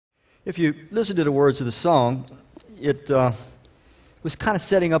If you listen to the words of the song, it was kind of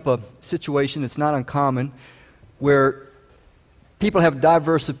setting up a situation that's not uncommon where people have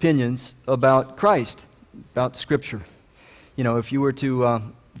diverse opinions about Christ, about Scripture. You know, if you were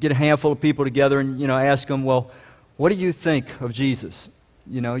to get a handful of people together and, you know, ask them, well, what do you think of Jesus?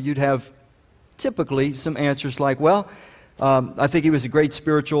 You know, you'd have typically some answers like, well, I think he was a great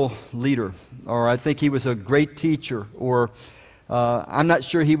spiritual leader, or I think he was a great teacher, or I'm not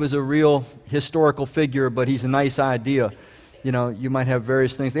sure he was a real historical figure, but he's a nice idea. You know, you might have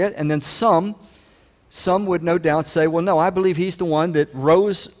various things like that. And then some would no doubt say, well, no, I believe he's the one that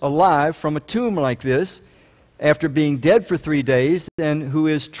rose alive from a tomb like this after being dead for 3 days, and who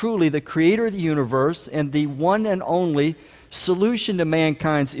is truly the creator of the universe and the one and only solution to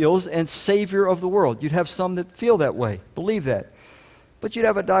mankind's ills and savior of the world. You'd have some that feel that way, believe that. But you'd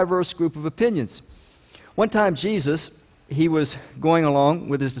have a diverse group of opinions. One time Jesus, he was going along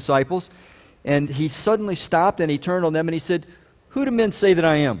with his disciples, and he suddenly stopped and he turned on them and he said, "Who do men say that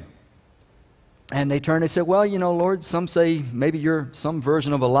I am?" And they turned and said, "Well, you know, Lord, some say maybe you're some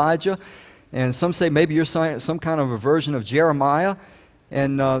version of Elijah, and some say maybe you're some kind of a version of Jeremiah,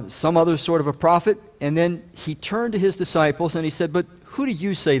 and some other sort of a prophet." And then he turned to his disciples and he said, "But who do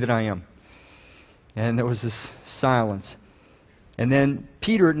you say that I am?" And there was this silence. And then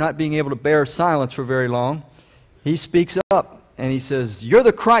Peter, not being able to bear silence for very long, he speaks up and he says, "You're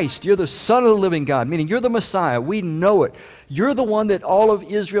the Christ, you're the Son of the living God," meaning you're the Messiah. We know it. You're the one that all of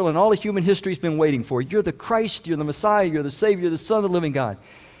Israel and all of human history has been waiting for. You're the Christ, you're the Messiah, you're the Savior, you're the Son of the living God.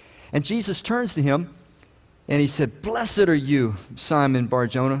 And Jesus turns to him and he said, "Blessed are you, Simon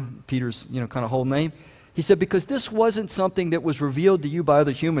Bar-Jonah," Peter's, kind of whole name. He said, "Because this wasn't something that was revealed to you by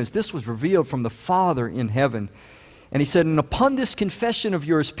other humans. This was revealed from the Father in heaven." And he said, "And upon this confession of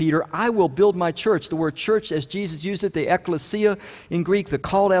yours, Peter, I will build my church." The word church, as Jesus used it, the ecclesia in Greek, the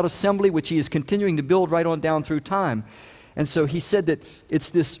called out assembly, which he is continuing to build right on down through time. And so he said that it's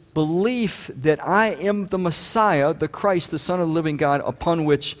this belief that I am the Messiah, the Christ, the Son of the living God, upon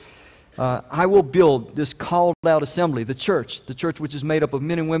which I will build this called out assembly, the church which is made up of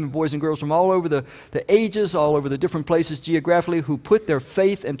men and women, boys and girls from all over the ages, all over the different places geographically, who put their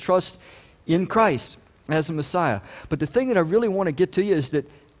faith and trust in Christ as the Messiah. But the thing that I really want to get to you is that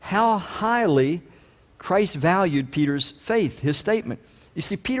how highly Christ valued Peter's faith, his statement. You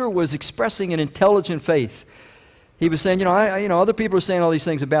see, Peter was expressing an intelligent faith. He was saying, other people are saying all these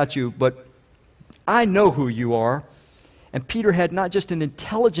things about you, but I know who you are. And Peter had not just an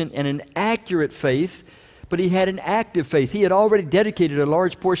intelligent and an accurate faith, but he had an active faith. He had already dedicated a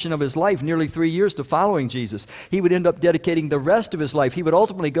large portion of his life, nearly 3 years, to following Jesus. He would end up dedicating the rest of his life. He would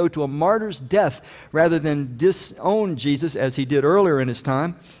ultimately go to a martyr's death rather than disown Jesus as he did earlier in his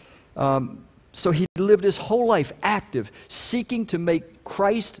time. So he lived his whole life active, seeking to make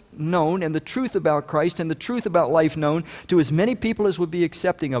Christ known and the truth about Christ and the truth about life known to as many people as would be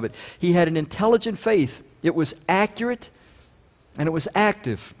accepting of it. He had an intelligent faith. It was accurate and it was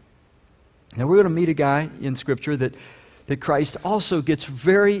active. Now we're going to meet a guy in Scripture that Christ also gets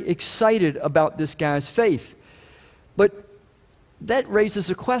very excited about this guy's faith. But that raises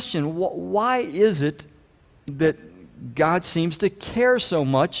a question. Why is it that God seems to care so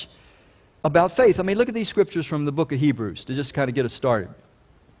much about faith? I mean, look at these scriptures from the book of Hebrews to just kind of get us started.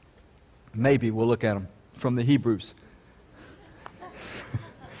 Maybe we'll look at them from the Hebrews.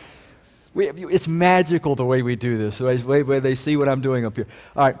 It's magical the way we do this, the way they see what I'm doing up here.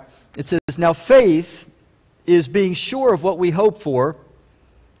 All right, it says, "Now faith is being sure of what we hope for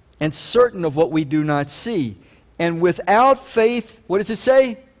and certain of what we do not see. And without faith," what does it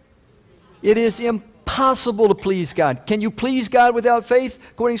say? "It is impossible to please God." Can you please God without faith,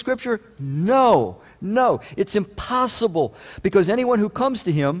 according to Scripture? No. It's impossible, because anyone who comes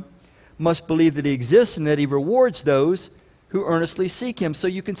to Him must believe that He exists and that He rewards those who earnestly seek Him. So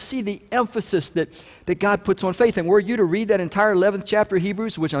you can see the emphasis that God puts on faith. And were you to read that entire 11th chapter of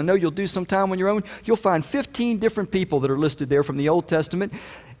Hebrews, which I know you'll do sometime on your own, you'll find 15 different people that are listed there from the Old Testament.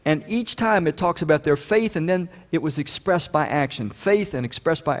 And each time it talks about their faith, and then it was expressed by action. Faith and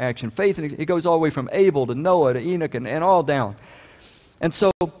expressed by action. Faith, and it goes all the way from Abel to Noah to Enoch and all down. And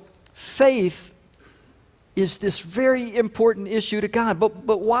so faith is this very important issue to God.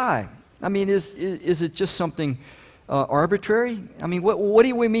 But why? I mean, is it just something arbitrary? I mean, what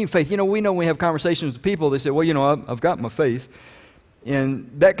do we mean faith? We know when we have conversations with people, they say, well, I've got my faith.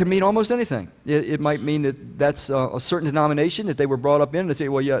 And that could mean almost anything. It might mean that that's a certain denomination that they were brought up in. They say,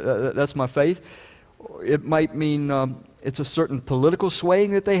 well, yeah, that's my faith. It might mean it's a certain political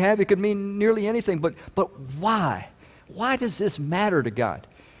swaying that they have. It could mean nearly anything. But why? Why does this matter to God?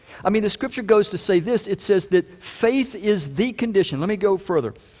 I mean, the Scripture goes to say this. It says that faith is the condition. Let me go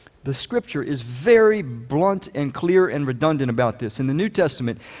further. The Scripture is very blunt and clear and redundant about this. In the New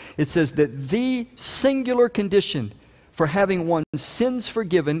Testament, it says that the singular condition for having one's sins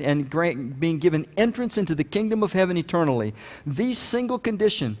forgiven and being given entrance into the kingdom of heaven eternally, the single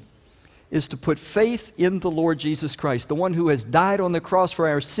condition is to put faith in the Lord Jesus Christ, the one who has died on the cross for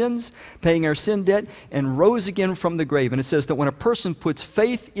our sins, paying our sin debt, and rose again from the grave. And it says that when a person puts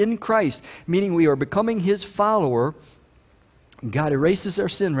faith in Christ, meaning we are becoming His follower, God erases our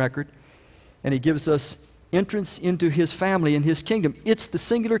sin record, and He gives us entrance into His family and His kingdom. It's the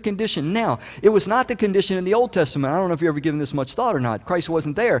singular condition. Now, it was not the condition in the Old Testament. I don't know if you've ever given this much thought or not. Christ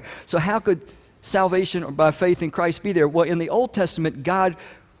wasn't there. So how could salvation by faith in Christ be there? Well, in the Old Testament, God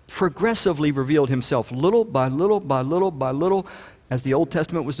progressively revealed Himself little by little by little by little as the Old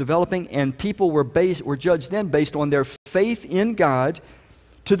Testament was developing, and people were judged then based on their faith in God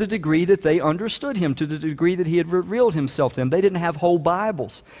to the degree that they understood Him, to the degree that He had revealed Himself to them. They didn't have whole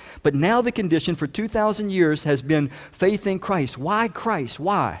Bibles. But now the condition for 2,000 years has been faith in Christ. Why Christ?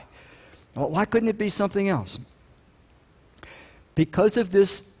 Why? Well, why couldn't it be something else? Because of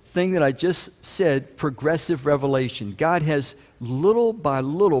this thing that I just said, progressive revelation. God has little by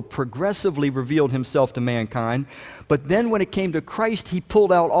little progressively revealed Himself to mankind, but then when it came to Christ, He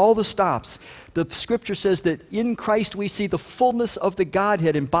pulled out all the stops. The Scripture says that in Christ we see the fullness of the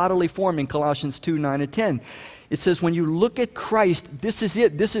Godhead in bodily form in Colossians 2, 9 and 10. It says when you look at Christ, this is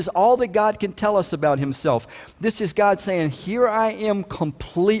it. This is all that God can tell us about Himself. This is God saying, here I am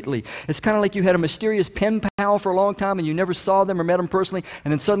completely. It's kind of like you had a mysterious pen pal for a long time and you never saw them or met them personally,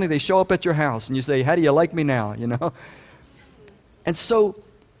 and then suddenly they show up at your house and you say, how do you like me now, you know? And so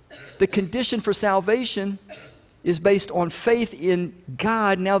the condition for salvation is based on faith in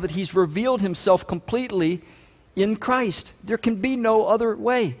God now that He's revealed Himself completely in Christ. There can be no other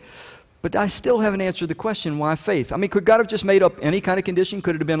way. But I still haven't answered the question, why faith? I mean, could God have just made up any kind of condition?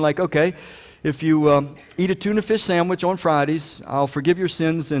 Could it have been like, okay, if you eat a tuna fish sandwich on Fridays, I'll forgive your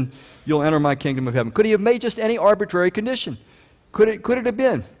sins and you'll enter my kingdom of heaven? Could He have made just any arbitrary condition? Could it have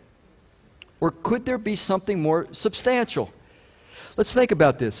been? Or could there be something more substantial? Let's think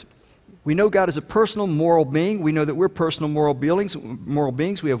about this. We know God is a personal moral being. We know that we're personal moral beings.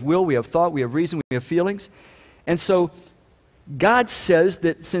 We have will, we have thought, we have reason, we have feelings. And so God says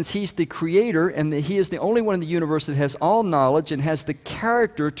that since He's the creator and that He is the only one in the universe that has all knowledge and has the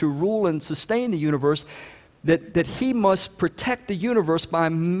character to rule and sustain the universe, that He must protect the universe by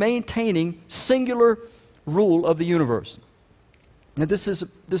maintaining singular rule of the universe. Now this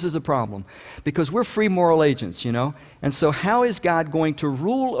is a problem because we're free moral agents, you know. And so how is God going to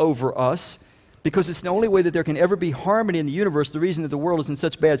rule over us? Because it's the only way that there can ever be harmony in the universe. The reason that the world is in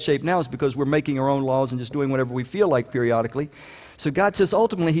such bad shape now is because we're making our own laws and just doing whatever we feel like periodically. So God says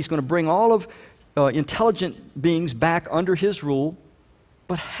ultimately He's going to bring all of intelligent beings back under His rule.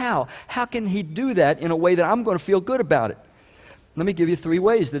 But how? How can He do that in a way that I'm going to feel good about it? Let me give you 3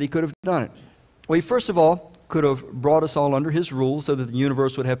 ways that He could have done it. Well, He first of all could have brought us all under His rule so that the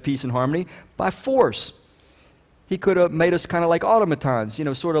universe would have peace and harmony by force. He could have made us kind of like automatons, you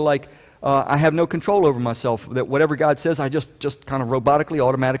know, sort of like I have no control over myself, that whatever God says, I just kind of robotically,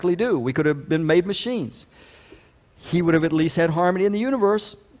 automatically do. We could have been made machines. He would have at least had harmony in the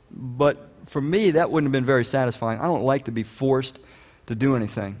universe, but for me, that wouldn't have been very satisfying. I don't like to be forced to do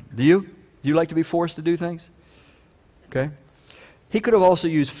anything. Do you? Do you like to be forced to do things? Okay. He could have also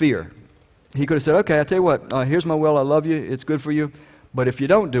used fear. He could have said, okay, I'll tell you what, here's my will, I love you, it's good for you, but if you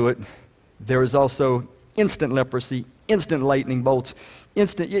don't do it, there is also instant leprosy, instant lightning bolts,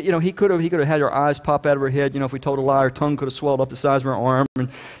 instant, you know, he could have had our eyes pop out of our head, you know, if we told a lie, our tongue could have swelled up the size of our arm, and,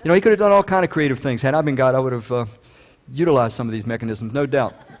 you know, He could have done all kind of creative things. Had I been God, I would have utilized some of these mechanisms, no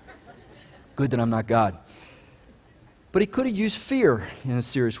doubt. Good that I'm not God. But He could have used fear in a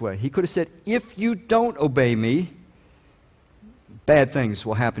serious way. He could have said, if you don't obey me, bad things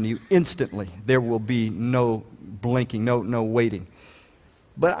will happen to you instantly. There will be no blinking, no waiting.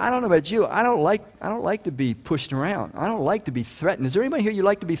 But I don't know about you. I don't like to be pushed around. I don't like to be threatened. Is there anybody here you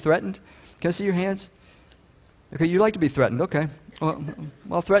like to be threatened? Can I see your hands? Okay, you like to be threatened. Okay. Well,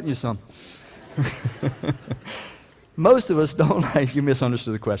 I'll threaten you some. Most of us don't like, you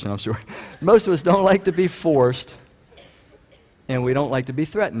misunderstood the question, I'm sure. Most of us don't like to be forced, and we don't like to be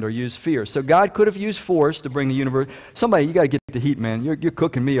threatened or use fear. So God could have used force to bring the universe. Somebody, you got to get the heat, man. You're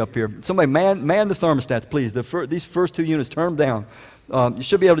cooking me up here. Somebody, man the thermostats, please. These first 2 units, turn them down. You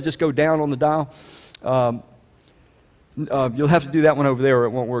should be able to just go down on the dial. You'll have to do that one over there or it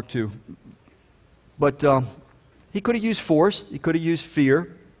won't work too. But He could have used force. He could have used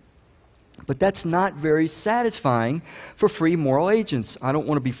fear. But that's not very satisfying for free moral agents. I don't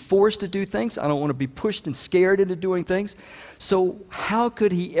want to be forced to do things. I don't want to be pushed and scared into doing things. So how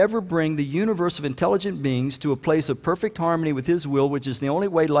could he ever bring the universe of intelligent beings to a place of perfect harmony with his will, which is the only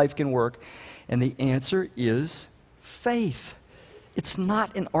way life can work? And the answer is faith. It's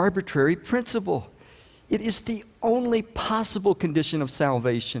not an arbitrary principle. It is the only possible condition of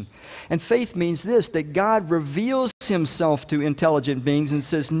salvation. And faith means this, that God reveals himself to intelligent beings and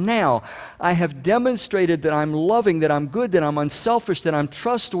says, now I have demonstrated that I'm loving, that I'm good, that I'm unselfish, that I'm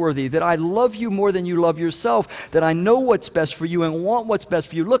trustworthy, that I love you more than you love yourself, that I know what's best for you and want what's best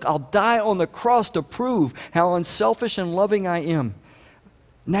for you. Look, I'll die on the cross to prove how unselfish and loving I am.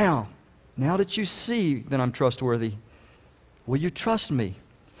 Now that you see that I'm trustworthy, will you trust me?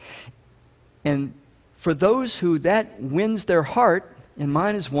 And for those who that wins their heart, and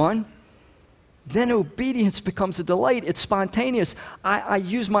mine is one, then obedience becomes a delight. It's spontaneous. I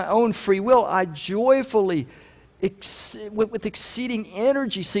use my own free will. I joyfully, with exceeding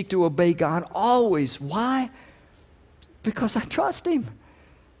energy, seek to obey God always. Why? Because I trust him.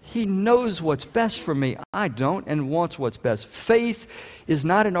 He knows what's best for me. I don't, and wants what's best. Faith is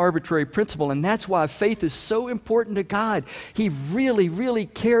not an arbitrary principle, and that's why faith is so important to God. He really, really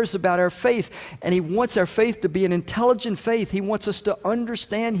cares about our faith, and he wants our faith to be an intelligent faith. He wants us to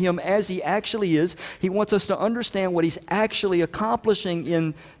understand him as he actually is. He wants us to understand what he's actually accomplishing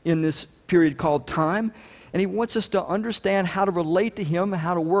in this period called time, and he wants us to understand how to relate to him,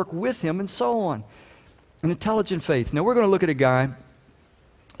 how to work with him, and so on. An intelligent faith. Now, we're going to look at a guy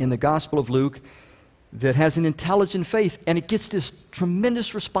in the Gospel of Luke that has an intelligent faith, and it gets this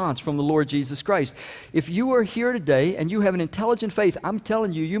tremendous response from the Lord Jesus Christ. If you are here today and you have an intelligent faith, I'm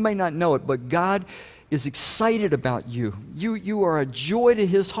telling you, you may not know it, but God is excited about you. You are a joy to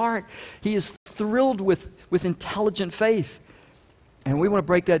his heart. He is thrilled with intelligent faith. And we want to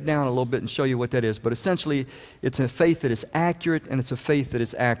break that down a little bit and show you what that is. But essentially, it's a faith that is accurate and it's a faith that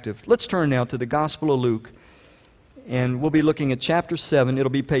is active. Let's turn now to the Gospel of Luke. And we'll be looking at chapter 7.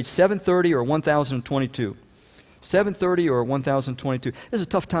 It'll be page 730 or 1022. 730 or 1022. This is a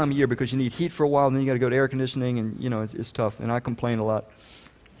tough time of year because you need heat for a while, and then you got to go to air conditioning, and you know, it's tough. And I complain a lot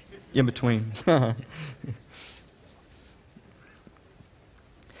in between. Tell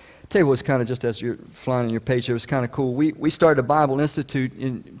you what's kind of, just as you're flying on your page here, it was kind of cool. We started the Bible Institute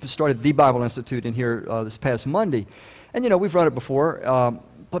in here this past Monday. And, you know, we've run it before.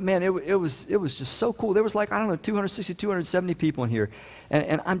 But man, it was just so cool. There was like, I don't know, 260, 270 people in here.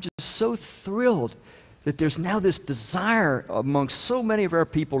 And I'm just so thrilled that there's now this desire amongst so many of our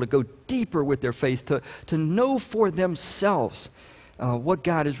people to go deeper with their faith, to know for themselves what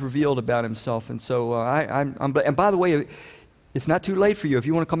God has revealed about himself. And so and by the way, it's not too late for you. If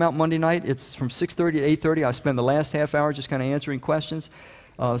you want to come out Monday night, it's from 6:30 to 8:30. I spend the last half hour just kind of answering questions.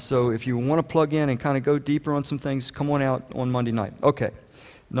 So if you want to plug in and kind of go deeper on some things, come on out on Monday night. Okay.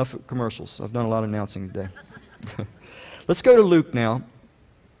 Enough commercials. I've done a lot of announcing today. Let's go to Luke now,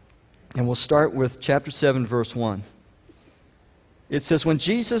 and we'll start with chapter 7, verse 1. It says, when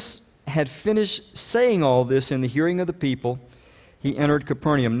Jesus had finished saying all this in the hearing of the people, he entered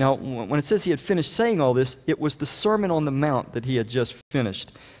Capernaum. Now, when it says he had finished saying all this, it was the Sermon on the Mount that he had just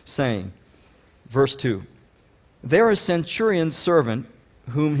finished saying. Verse 2, there a centurion's servant,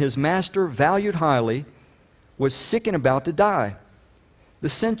 whom his master valued highly, was sick and about to die. The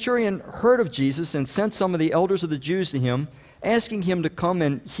centurion heard of Jesus and sent some of the elders of the Jews to him, asking him to come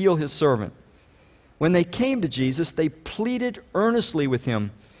and heal his servant. When they came to Jesus, they pleaded earnestly with him,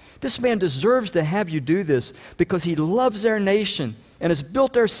 this man deserves to have you do this, because he loves our nation and has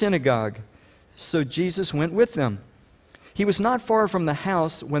built our synagogue. So Jesus went with them. He was not far from the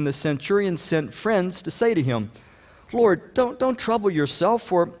house when the centurion sent friends to say to him, Lord, don't trouble yourself,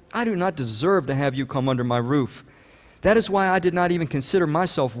 for I do not deserve to have you come under my roof. That is why I did not even consider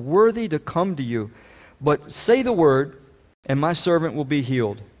myself worthy to come to you. But say the word, and my servant will be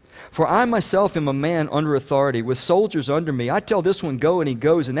healed. For I myself am a man under authority, with soldiers under me. I tell this one, go, and he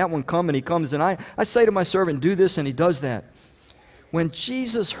goes, and that one, come, and he comes. And I say to my servant, do this, and he does that. When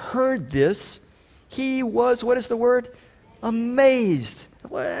Jesus heard this, he was, what is the word? Amazed.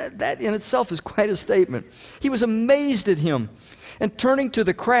 Well, that in itself is quite a statement. He was amazed at him. And turning to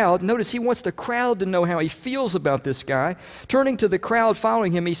the crowd, notice he wants the crowd to know how he feels about this guy. Turning to the crowd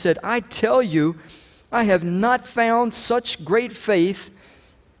following him, he said, I tell you, I have not found such great faith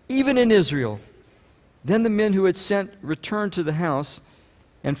even in Israel. Then the men who had sent returned to the house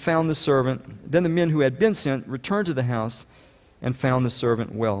and found the servant. Then the men who had been sent returned to the house and found the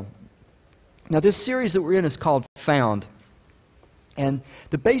servant well. Now this series that we're in is called Found. And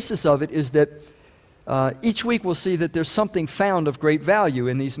the basis of it is that Each week we'll see that there's something found of great value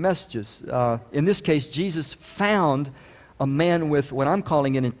in these messages. In this case, Jesus found a man with what I'm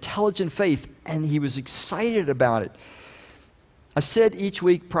calling an intelligent faith, and he was excited about it. I said each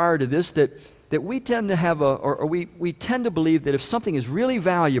week prior to this that we tend to have we tend to believe that if something is really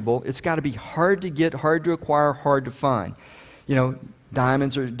valuable, it's got to be hard to get, hard to acquire, hard to find. You know,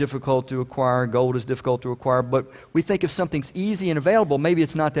 diamonds are difficult to acquire, gold is difficult to acquire, but we think if something's easy and available, maybe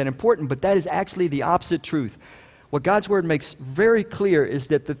it's not that important, but that is actually the opposite truth. What God's Word makes very clear is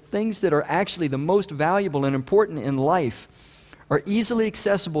that the things that are actually the most valuable and important in life are easily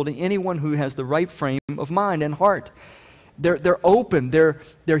accessible to anyone who has the right frame of mind and heart. They're open, they're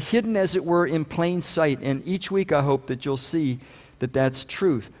hidden, as it were, in plain sight, and each week I hope that you'll see that that's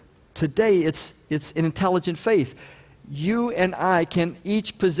truth. Today it's an intelligent faith. You and I can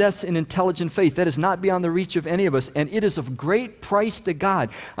each possess an intelligent faith. That is not beyond the reach of any of us, and it is of great price to God.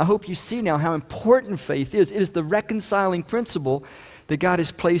 I hope you see now how important faith is. It is the reconciling principle that God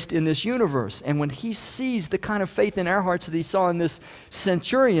has placed in this universe. And when He sees the kind of faith in our hearts that He saw in this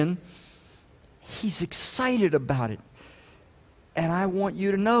centurion, He's excited about it. And I want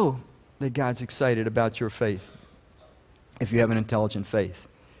you to know that God's excited about your faith if you have an intelligent faith.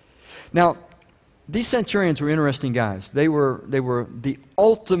 Now, these centurions were interesting guys. They were the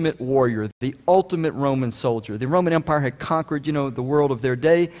ultimate warrior, the ultimate Roman soldier. The Roman Empire had conquered, the world of their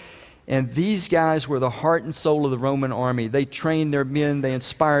day, and these guys were the heart and soul of the Roman army. They trained their men, they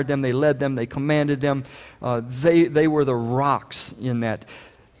inspired them, they led them, they commanded them. They were the rocks in that.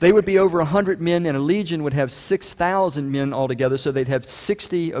 They would be over 100 men, and a legion would have 6,000 men altogether, so they'd have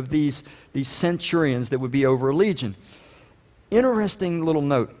 60 of these centurions that would be over a legion. Interesting little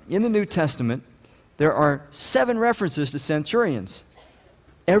note. In the New Testament, there are 7 references to centurions.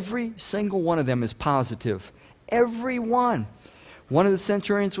 Every single one of them is positive. Every one. One of the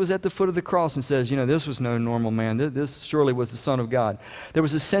centurions was at the foot of the cross and says, this was no normal man. This surely was the Son of God. There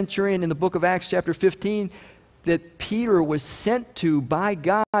was a centurion in the book of Acts chapter 15 that Peter was sent to by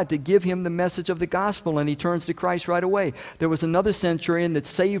God to give him the message of the gospel, and he turns to Christ right away. There was another centurion that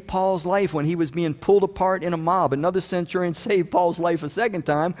saved Paul's life when he was being pulled apart in a mob. Another centurion saved Paul's life a second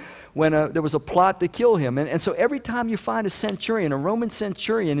time when there was a plot to kill him. And so every time you find a centurion, a Roman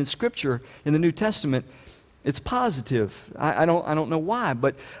centurion in Scripture, in the New Testament, it's positive. I don't know why,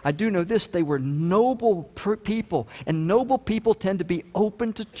 but I do know this. They were noble people, and noble people tend to be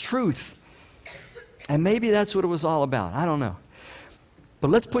open to truth. And maybe that's what it was all about. I don't know.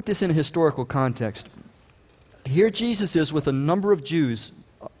 But let's put this in a historical context. Here Jesus is with a number of Jews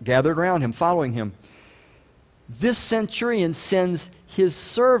gathered around him, following him. This centurion sends his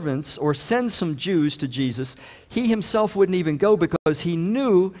servants, or sends some Jews to Jesus. He himself wouldn't even go because he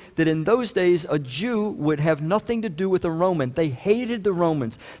knew that in those days a Jew would have nothing to do with a Roman. They hated the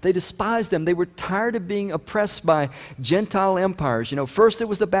Romans. They despised them. They were tired of being oppressed by Gentile empires. First it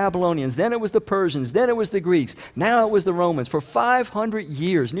was the Babylonians, then it was the Persians, then it was the Greeks, now it was the Romans. For 500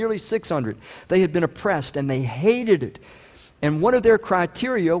 years, nearly 600, they had been oppressed, and they hated it. And one of their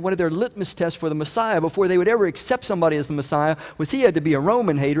criteria, one of their litmus tests for the Messiah, before they would ever accept somebody as the Messiah, was he had to be a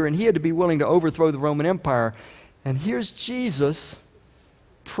Roman hater, and he had to be willing to overthrow the Roman Empire. And here's Jesus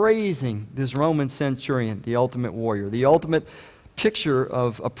praising this Roman centurion, the ultimate warrior, the ultimate picture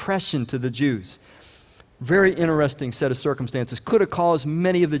of oppression to the Jews. Very interesting set of circumstances. Could have caused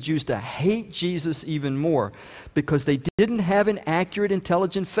many of the Jews to hate Jesus even more because they didn't have an accurate,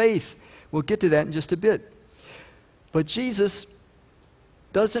 intelligent faith. We'll get to that in just a bit. But Jesus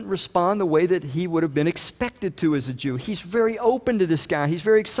doesn't respond the way that he would have been expected to as a Jew. He's very open to this guy. He's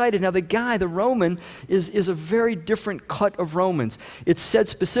very excited. Now, the guy, the Roman, is a very different cut of Romans. It's said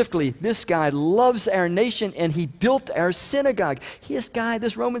specifically, this guy loves our nation, and he built our synagogue.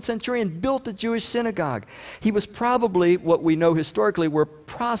 This Roman centurion, built the Jewish synagogue. He was probably, what we know historically, was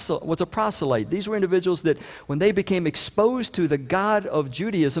a proselyte. These were individuals that, when they became exposed to the God of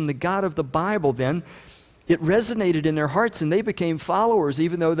Judaism, the God of the Bible then, it resonated in their hearts, and they became followers,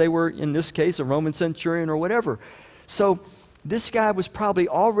 even though they were, in this case, a Roman centurion or whatever. So this guy was probably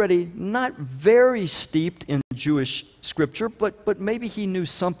already not very steeped in Jewish scripture, but maybe he knew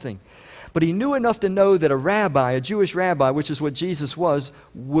something. But he knew enough to know that a rabbi, a Jewish rabbi, which is what Jesus was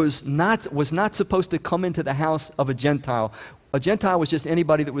not supposed to come into the house of a Gentile. A Gentile was just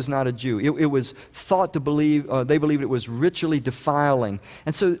anybody that was not a Jew. It was thought to believe, they believed it was ritually defiling.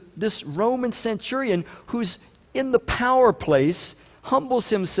 And so this Roman centurion, who's in the power place,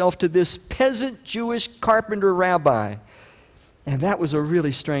 humbles himself to this peasant Jewish carpenter rabbi. And that was a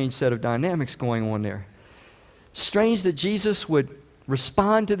really strange set of dynamics going on there. Strange that Jesus would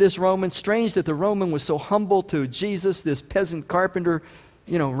respond to this Roman. Strange that the Roman was so humble to Jesus, this peasant carpenter,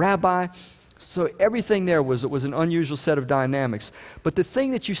 rabbi. So everything there was an unusual set of dynamics. But the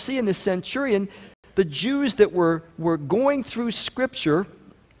thing that you see in this centurion, the Jews that were going through Scripture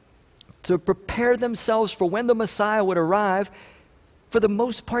to prepare themselves for when the Messiah would arrive, for the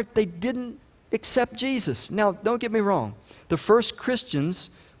most part, they didn't accept Jesus. Now, don't get me wrong. The first Christians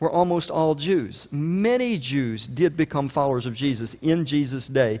were almost all Jews. Many Jews did become followers of Jesus in Jesus'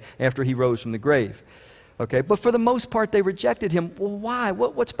 day after he rose from the grave. Okay, but for the most part, they rejected him. Well, why?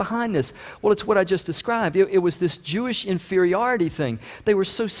 What's behind this? Well, it's what I just described. It was this Jewish inferiority thing. They were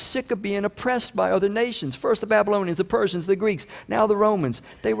so sick of being oppressed by other nations. First the Babylonians, the Persians, the Greeks, now the Romans.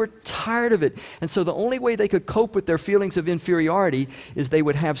 They were tired of it. And so the only way they could cope with their feelings of inferiority is they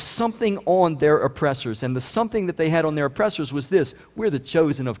would have something on their oppressors. And the something that they had on their oppressors was this: we're the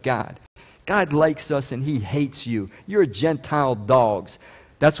chosen of God. God likes us and he hates you. You're Gentile dogs.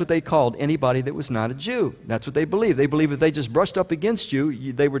 That's what they called anybody that was not a Jew. That's what they believed. They believed if they just brushed up against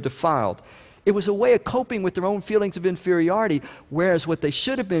you, they were defiled. It was a way of coping with their own feelings of inferiority, whereas what they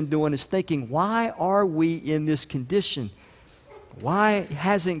should have been doing is thinking, why are we in this condition? Why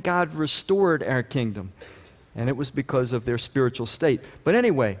hasn't God restored our kingdom? And it was because of their spiritual state. But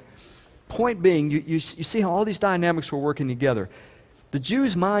anyway, point being, you see how all these dynamics were working together. The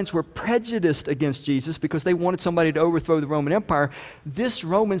Jews' minds were prejudiced against Jesus because they wanted somebody to overthrow the Roman Empire. This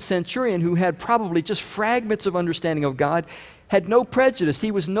Roman centurion, who had probably just fragments of understanding of God, had no prejudice.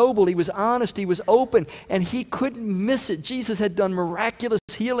 He was noble, he was honest, he was open, and he couldn't miss it. Jesus had done miraculous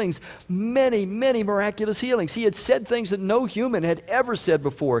healings, many, many miraculous healings. He had said things that no human had ever said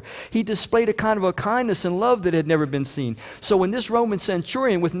before. He displayed a kind of a kindness and love that had never been seen. So when this Roman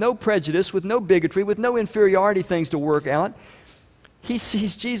centurion, with no prejudice, with no bigotry, with no inferiority things to work out, he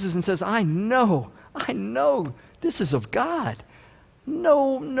sees Jesus and says, I know, this is of God.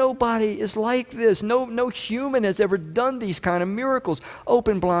 Nobody is like this. No human has ever done these kind of miracles.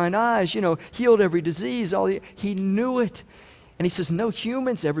 Opened blind eyes, healed every disease. He knew it. And he says, no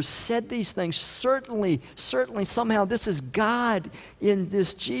humans ever said these things. Certainly, somehow this is God in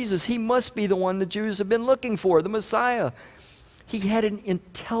this Jesus. He must be the one the Jews have been looking for, the Messiah. He had an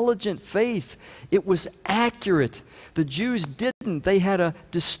intelligent faith. It was accurate. The Jews didn't. They had a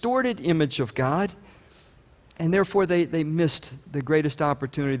distorted image of God, and therefore they missed the greatest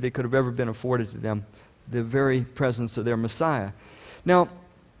opportunity that could have ever been afforded to them, the very presence of their Messiah. Now,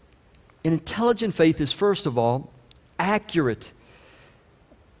 an intelligent faith is, first of all, accurate.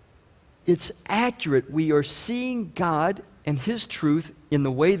 It's accurate. We are seeing God and his truth in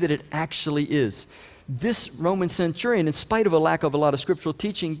the way that it actually is. This Roman centurion, in spite of a lack of a lot of scriptural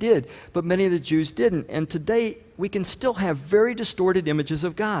teaching, did, but many of the Jews didn't. And today, we can still have very distorted images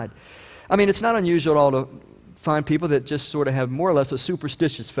of God. I mean, it's not unusual at all to find people that just sort of have more or less a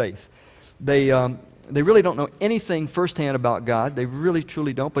superstitious faith. They really don't know anything firsthand about God. They really,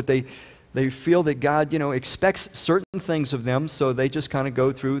 truly don't, but they feel that God, expects certain things of them, so they just kind of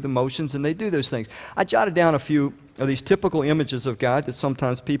go through the motions and they do those things. I jotted down a few of these typical images of God that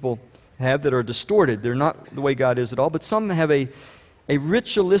sometimes people have that are distorted. They're not the way God is at all, but some have a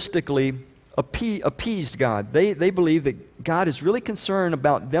ritualistically appeased God. They believe that God is really concerned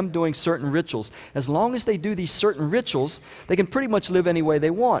about them doing certain rituals. As long as they do these certain rituals, they can pretty much live any way they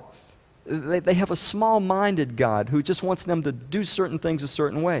want. They have a small-minded God who just wants them to do certain things a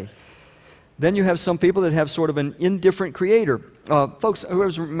certain way. Then you have some people that have sort of an indifferent creator. Folks,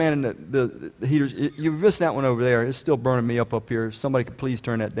 whoever's manning the heaters, you missed that one over there. It's still burning me up here. If somebody could please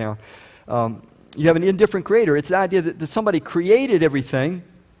turn that down. You have an indifferent creator. It's the idea that somebody created everything,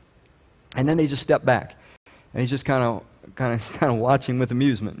 and then they just step back, and he's just kind of watching with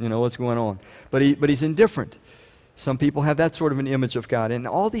amusement, what's going on. But he's indifferent. Some people have that sort of an image of God, and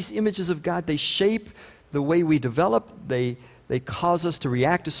all these images of God, they shape the way we develop. They cause us to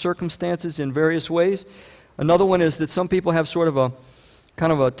react to circumstances in various ways. Another one is that some people have sort of a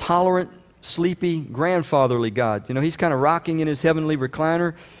kind of a tolerant, sleepy, grandfatherly God. He's kind of rocking in his heavenly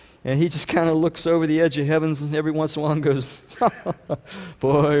recliner, and he just kind of looks over the edge of heavens and every once in a while and goes,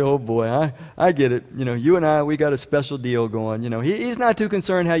 boy, oh boy, I get it. You and we got a special deal going. He's not too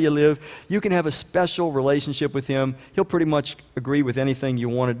concerned how you live. You can have a special relationship with him. He'll pretty much agree with anything you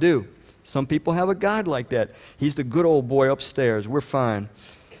want to do. Some people have a God like that. He's the good old boy upstairs. We're fine.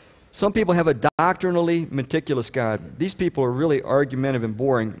 Some people have a doctrinally meticulous God. These people are really argumentative and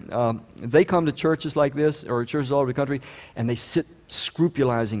boring. They come to churches like this, or churches all over the country, and they sit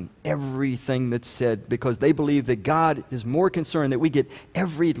scrupulizing everything that's said because they believe that God is more concerned that we get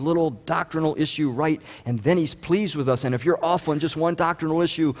every little doctrinal issue right, and then he's pleased with us. And if you're off on just one doctrinal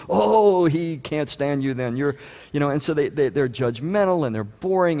issue, he can't stand you then. And so they're judgmental, and they're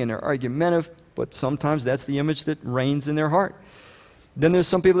boring, and they're argumentative, but sometimes that's the image that reigns in their heart. Then there's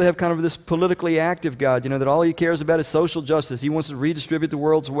some people that have kind of this politically active God, that all he cares about is social justice. He wants to redistribute the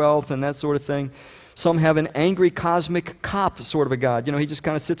world's wealth and that sort of thing. Some have an angry cosmic cop sort of a God. He just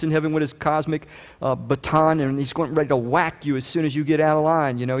kind of sits in heaven with his cosmic baton, and he's ready to whack you as soon as you get out of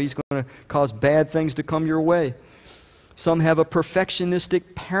line. He's going to cause bad things to come your way. Some have a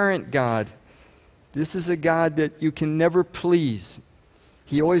perfectionistic parent God. This is a God that you can never please.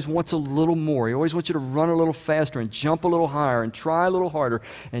 He always wants a little more. He always wants you to run a little faster and jump a little higher and try a little harder,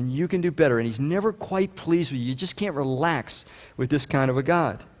 and you can do better. And he's never quite pleased with you. You just can't relax with this kind of a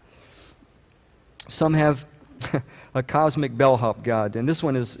God. Some have a cosmic bellhop God, and this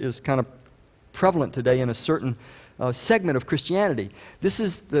one is kind of prevalent today in a certain segment of Christianity. This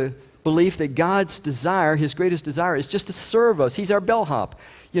is the belief that God's desire, his greatest desire, is just to serve us. He's our bellhop.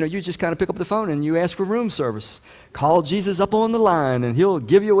 You just kind of pick up the phone and you ask for room service. Call Jesus up on the line and he'll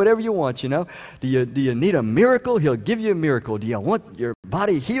give you whatever you want, Do you need a miracle? He'll give you a miracle. Do you want your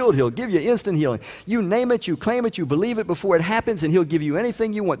body healed? He'll give you instant healing. You name it, you claim it, you believe it before it happens, and he'll give you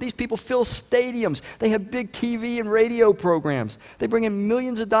anything you want. These people fill stadiums. They have big TV and radio programs. They bring in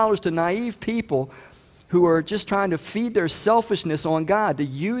millions of dollars to naive people who are just trying to feed their selfishness on God, to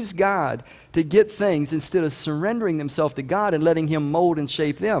use God to get things instead of surrendering themselves to God and letting him mold and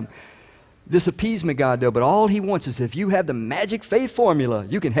shape them. This appeasement God, though, but all he wants is if you have the magic faith formula,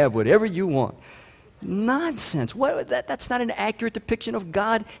 you can have whatever you want. Nonsense. That's not an accurate depiction of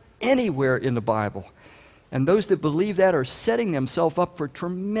God anywhere in the Bible. And those that believe that are setting themselves up for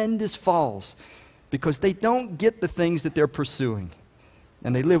tremendous falls because they don't get the things that they're pursuing.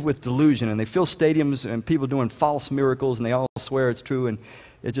 And they live with delusion, and they fill stadiums and people doing false miracles, and they all swear it's true, and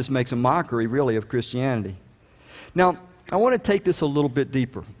it just makes a mockery, really, of Christianity. Now, I want to take this a little bit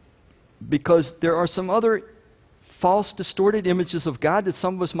deeper, because there are some other false, distorted images of God that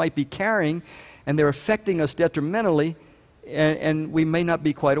some of us might be carrying, and they're affecting us detrimentally, and we may not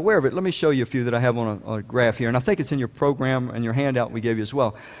be quite aware of it. Let me show you a few that I have on a graph here, and I think it's in your program and your handout we gave you as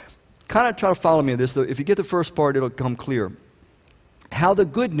well. Kind of try to follow me on this, though. If you get the first part, it'll come clear. How the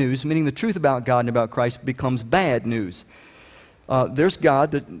good news, meaning the truth about God and about Christ, becomes bad news. There's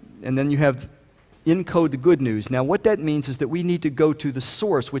God, and then you have encode the good news. Now, what that means is that we need to go to the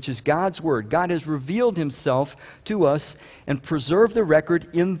source, which is God's Word. God has revealed himself to us and preserved the record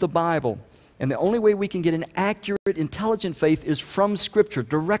in the Bible. And the only way we can get an accurate, intelligent faith is from Scripture,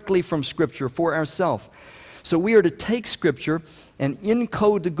 directly from Scripture for ourselves. So we are to take Scripture and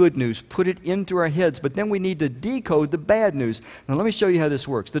encode the good news, put it into our heads, but then we need to decode the bad news. Now let me show you how this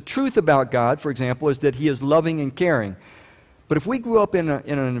works. The truth about God, for example, is that he is loving and caring. But if we grew up in an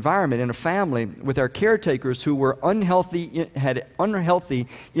environment, in a family, with our caretakers who were had unhealthy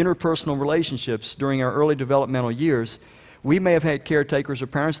interpersonal relationships during our early developmental years, we may have had caretakers or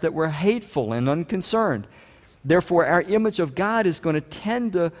parents that were hateful and unconcerned. Therefore, our image of God is going to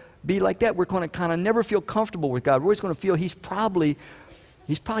tend to be like that. We're going to kind of never feel comfortable with God. We're always going to feel he's probably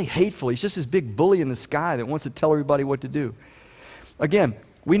hateful. He's just this big bully in the sky that wants to tell everybody what to do. Again,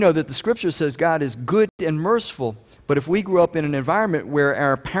 we know that the Scripture says God is good and merciful, but if we grew up in an environment where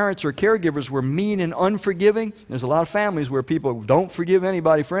our parents or caregivers were mean and unforgiving, there's a lot of families where people don't forgive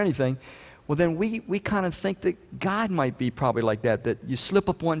anybody for anything, well then we kind of think that God might be probably like that you slip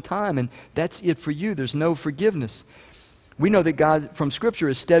up one time and that's it for you. There's no forgiveness. We know that God from Scripture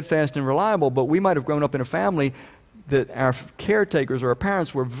is steadfast and reliable, but we might have grown up in a family that our caretakers or our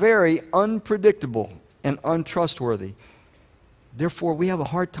parents were very unpredictable and untrustworthy. Therefore, we have a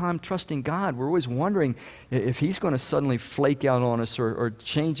hard time trusting God. We're always wondering if he's going to suddenly flake out on us or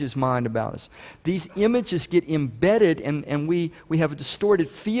change his mind about us. These images get embedded, and we have distorted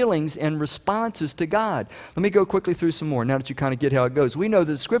feelings and responses to God. Let me go quickly through some more now that you kind of get how it goes. We know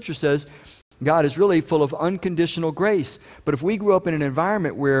that the Scripture says God is really full of unconditional grace. But if we grew up in an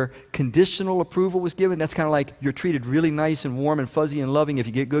environment where conditional approval was given, that's kind of like you're treated really nice and warm and fuzzy and loving if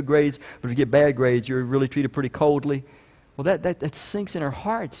you get good grades, but if you get bad grades, you're really treated pretty coldly. Well, that sinks in our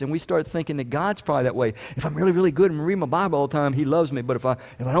hearts, and we start thinking that God's probably that way. If I'm really, really good and read my Bible all the time, he loves me, but if I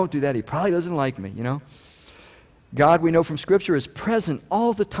don't do that, he probably doesn't like me, God, we know from Scripture, is present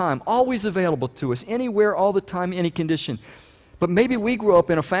all the time, always available to us, anywhere, all the time, any condition. But maybe we grew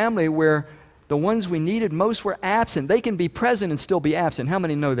up in a family where the ones we needed most were absent. They can be present and still be absent. How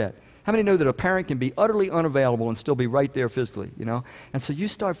many know that? How many know that a parent can be utterly unavailable and still be right there physically, And so you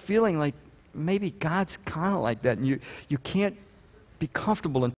start feeling like maybe God's kind of like that, and you can't be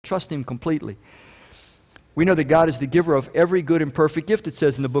comfortable and trust him completely. We know that God is the giver of every good and perfect gift, it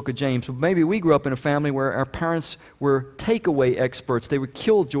says in the book of James. But maybe we grew up in a family where our parents were takeaway experts. They were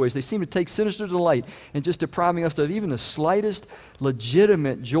killjoys. They seemed to take sinister delight in just depriving us of even the slightest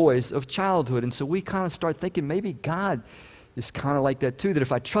legitimate joys of childhood. And so we kind of start thinking maybe God is kind of like that too, that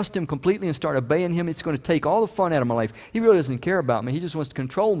if I trust Him completely and start obeying Him, it's going to take all the fun out of my life. He really doesn't care about me. He just wants to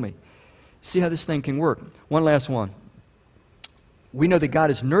control me. See how this thing can work. One last one. We know that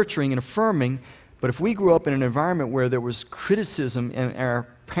God is nurturing and affirming, but if we grew up in an environment where there was criticism and our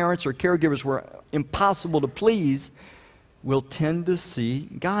parents or caregivers were impossible to please, we'll tend to see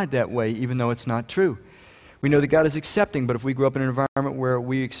God that way, even though it's not true. We know that God is accepting, but if we grew up in an environment where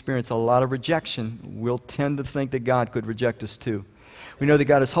we experience a lot of rejection, we'll tend to think that God could reject us too. We know that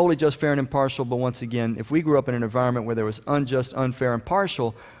God is holy, just, fair, and impartial, but once again, if we grew up in an environment where there was unjust, unfair, and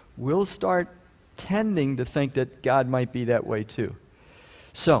partial, we'll start tending to think that God might be that way too.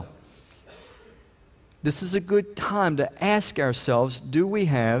 So, this is a good time to ask ourselves, do we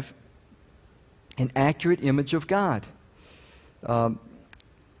have an accurate image of God?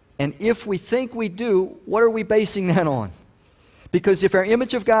 And if we think we do, what are we basing that on? Because if our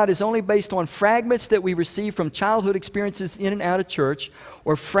image of God is only based on fragments that we receive from childhood experiences in and out of church,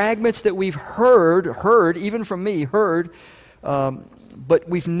 or fragments that we've heard, even from me, but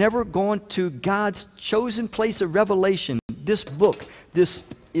we've never gone to God's chosen place of revelation, this book, this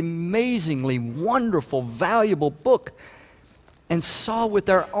amazingly wonderful, valuable book, and saw with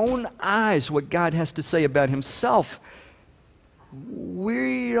our own eyes what God has to say about Himself,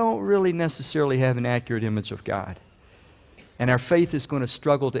 we don't really necessarily have an accurate image of God. And our faith is going to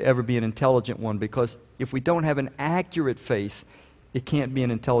struggle to ever be an intelligent one, because if we don't have an accurate faith, it can't be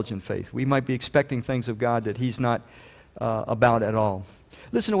an intelligent faith. We might be expecting things of God that He's not about at all.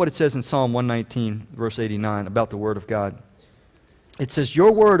 Listen to what it says in Psalm 119, verse 89, about the Word of God. It says,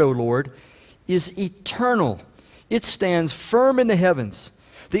 "Your word, O Lord, is eternal. It stands firm in the heavens.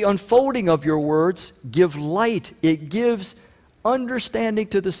 The unfolding of your words give light. It gives understanding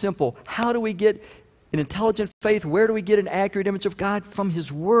to the simple." How do we get an intelligent faith? Where do we get an accurate image of God? From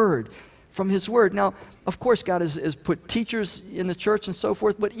His Word. From His Word. Now, of course, God has put teachers in the church and so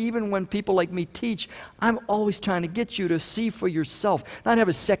forth, but even when people like me teach, I'm always trying to get you to see for yourself. Not have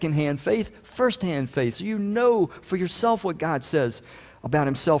a second-hand faith, first-hand faith, so you know for yourself what God says about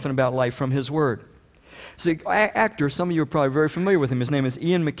Himself and about life from His Word. So, actor, some of you are probably very familiar with him. His name is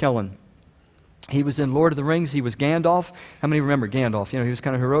Ian McKellen. He was in Lord of the Rings. He was Gandalf. How many remember Gandalf? You know, he was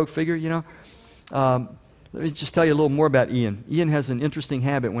kind of a heroic figure, you know. Let me just tell you a little more about Ian. Ian has an interesting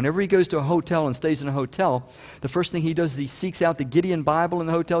habit. Whenever he goes to a hotel and stays in a hotel, the first thing he does is he seeks out the Gideon Bible in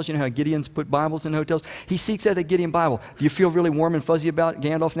the hotels. You know how Gideons put Bibles in hotels? He seeks out the Gideon Bible. Do you feel really warm and fuzzy about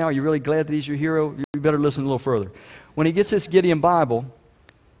Gandalf now? Are you really glad that he's your hero? You better listen a little further. When he gets this Gideon Bible,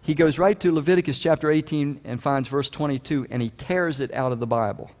 he goes right to Leviticus chapter 18 and finds verse 22, and he tears it out of the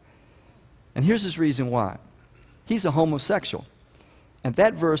Bible. And here's his reason why. He's a homosexual. And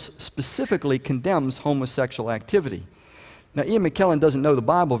that verse specifically condemns homosexual activity. Now, Ian McKellen doesn't know the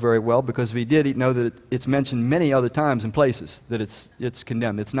Bible very well, because if he did, he'd know that it's mentioned many other times and places that it's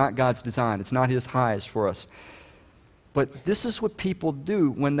condemned. It's not God's design. It's not His highest for us. But this is what people do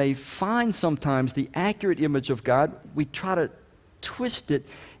when they find sometimes the accurate image of God. We try to twist it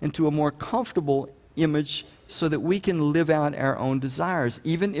into a more comfortable image so that we can live out our own desires,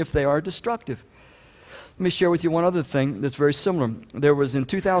 even if they are destructive. Let me share with you one other thing that's very similar. There was in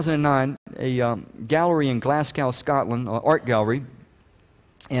 2009 a gallery in Glasgow, Scotland, art gallery,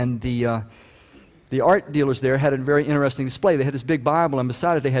 and the art dealers there had a very interesting display. They had this big Bible, and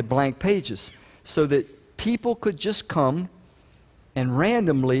beside it they had blank pages, so that people could just come and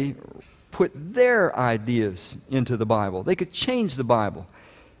randomly put their ideas into the Bible. They could change the Bible.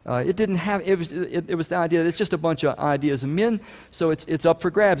 It was the idea that it's just a bunch of ideas of men, so it's up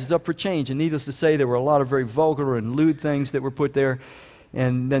for grabs, it's up for change. And needless to say, there were a lot of very vulgar and lewd things that were put there,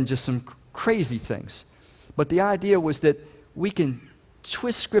 and then just some crazy things. But the idea was that we can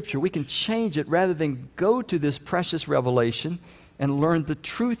twist Scripture, we can change it rather than go to this precious revelation and learn the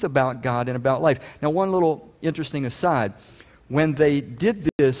truth about God and about life. Now, one little interesting aside. When they did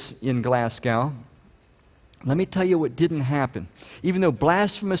this in Glasgow, let me tell you what didn't happen. Even though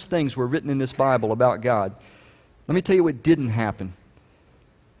blasphemous things were written in this Bible about God, let me tell you what didn't happen.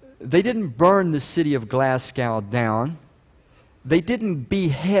 They didn't burn the city of Glasgow down. They didn't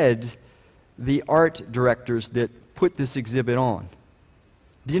behead the art directors that put this exhibit on.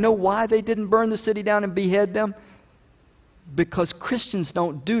 Do you know why they didn't burn the city down and behead them? Because Christians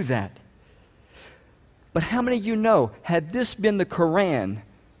don't do that. But how many of you know, had this been the Koran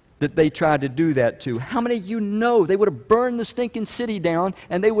that they tried to do that to, how many of you know they would have burned the stinking city down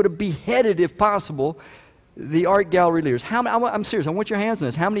and they would have beheaded, if possible, the art gallery leaders? I'm serious, I want your hands on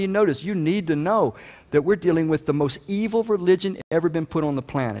this. How many of you notice you need to know that we're dealing with the most evil religion ever been put on the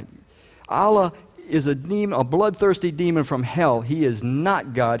planet? Allah is a demon, a bloodthirsty demon from hell. He is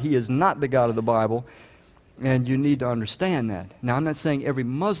not God. He is not the God of the Bible. And you need to understand that. Now, I'm not saying every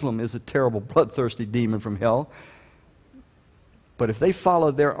Muslim is a terrible, bloodthirsty demon from hell. But if they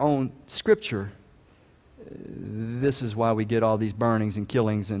follow their own scripture, this is why we get all these burnings and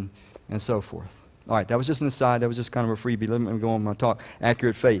killings and so forth. All right, that was just an aside. That was just kind of a freebie. Let me go on my talk.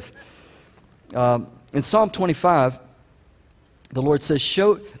 Accurate faith. In Psalm 25, the Lord says,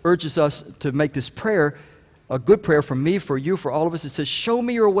 urges us to make this prayer, a good prayer for me, for you, for all of us. It says, show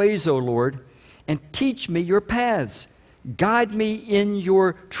me your ways, O Lord, and teach me your paths. Guide me in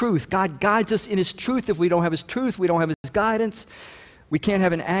your truth. God guides us in His truth. If we don't have His truth, we don't have His guidance. We can't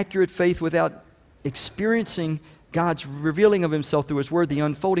have an accurate faith without experiencing God's revealing of Himself through His Word. The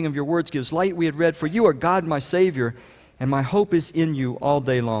unfolding of your words gives light. We had read, for you are God, my Savior, and my hope is in you all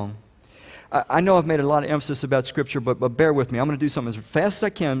day long. I know I've made a lot of emphasis about Scripture, but bear with me. I'm going to do something as fast as I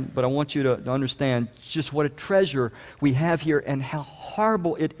can, but I want you to understand just what a treasure we have here and how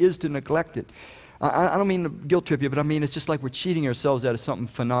horrible it is to neglect it. I don't mean to guilt trip you, but I mean it's just like we're cheating ourselves out of something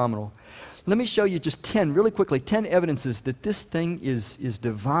phenomenal. Let me show you just 10, really quickly, 10 evidences that this thing is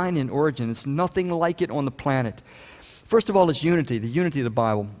divine in origin. It's nothing like it on the planet. First of all is unity, the unity of the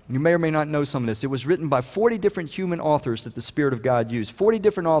Bible. You may or may not know some of this. It was written by 40 different human authors that the Spirit of God used. 40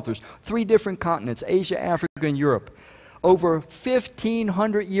 different authors, 3 different continents, Asia, Africa, and Europe. Over a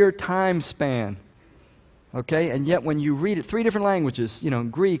 1,500-year time span. Okay, and yet when you read it, 3 different languages,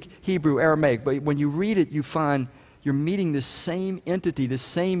 Greek, Hebrew, Aramaic, but when you read it, you find you're meeting this same entity, this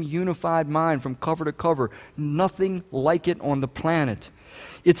same unified mind from cover to cover. Nothing like it on the planet.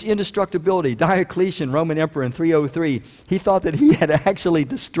 Its indestructibility. Diocletian, Roman emperor in 303, he thought that he had actually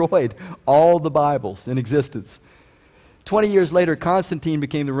destroyed all the Bibles in existence. 20 years later, Constantine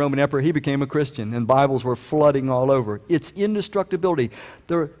became the Roman emperor. He became a Christian, and Bibles were flooding all over. Its indestructibility.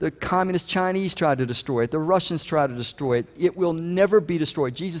 The communist Chinese tried to destroy it. The Russians tried to destroy it. It will never be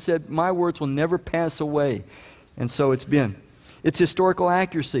destroyed. Jesus said, my words will never pass away. And so it's been. Its historical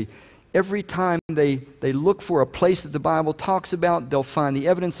accuracy. Every time they look for a place that the Bible talks about, they'll find the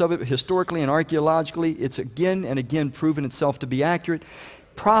evidence of it historically and archaeologically. It's again and again proven itself to be accurate.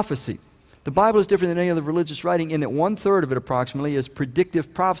 Prophecy. The Bible is different than any other religious writing in that 1/3 of it approximately is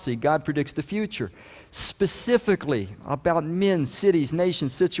predictive prophecy. God predicts the future. Specifically about men, cities,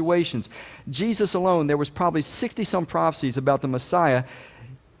 nations, situations. Jesus alone, there was probably 60-some prophecies about the Messiah.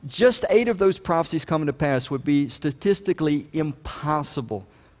 Just 8 of those prophecies coming to pass would be statistically impossible.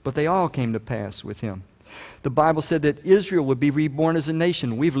 But they all came to pass with Him. The Bible said that Israel would be reborn as a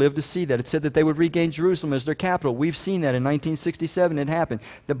nation. We've lived to see that. It said that they would regain Jerusalem as their capital. We've seen that in 1967. It happened.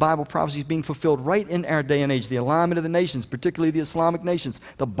 The Bible prophecy is being fulfilled right in our day and age. The alignment of the nations, particularly the Islamic nations.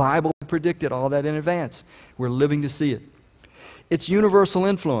 The Bible predicted all that in advance. We're living to see it. It's universal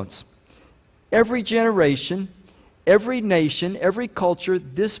influence. Every generation, every nation, every culture,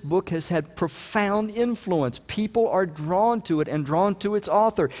 this book has had profound influence. People are drawn to it and drawn to its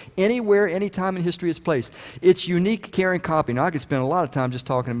author. Anywhere, anytime in history it's placed. It's unique, caring copy. Now, I could spend a lot of time just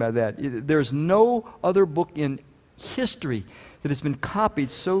talking about that. There's no other book in history that has been copied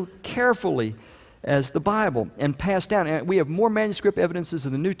so carefully as the Bible and passed down. And we have more manuscript evidences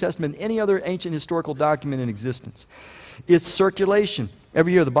of the New Testament than any other ancient historical document in existence. It's circulation.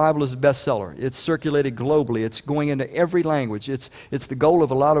 Every year the Bible is a bestseller. It's circulated globally. It's going into every language. It's the goal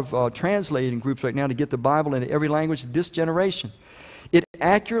of a lot of translating groups right now to get the Bible into every language this generation. It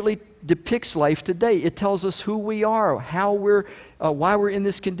accurately depicts life today. It tells us who we are, how why we're in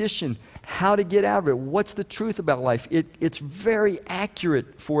this condition, how to get out of it, what's the truth about life. It's very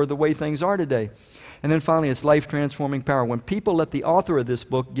accurate for the way things are today. And then finally, it's life-transforming power. When people let the author of this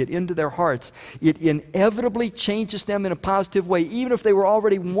book get into their hearts, it inevitably changes them in a positive way. Even if they were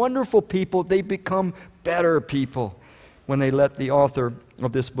already wonderful people, they become better people when they let the author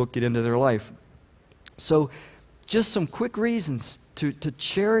of this book get into their life. So just some quick reasons to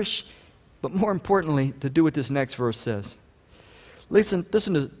cherish, but more importantly, to do what this next verse says. Listen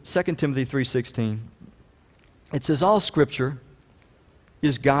to 2 Timothy 3:16. It says, all Scripture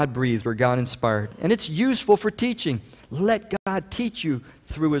is God-breathed or God-inspired. And it's useful for teaching. Let God teach you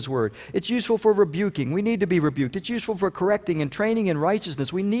through His Word. It's useful for rebuking. We need to be rebuked. It's useful for correcting and training in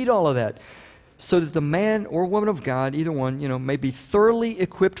righteousness. We need all of that. So that the man or woman of God, either one, may be thoroughly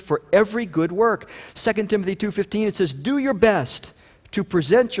equipped for every good work. 2 Timothy 2:15, it says, do your best to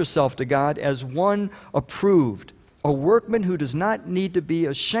present yourself to God as one approved, a workman who does not need to be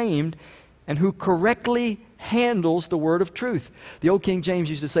ashamed and who correctly handles the word of truth. The old King James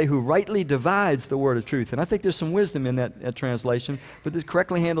used to say, who rightly divides the word of truth. And I think there's some wisdom in that translation, but this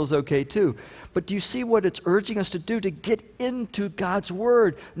correctly handles okay too. But do you see what it's urging us to do? To get into God's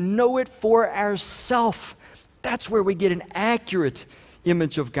word, know it for ourselves. That's where we get an accurate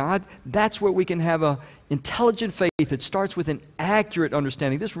image of God. That's where we can have an intelligent faith. It starts with an accurate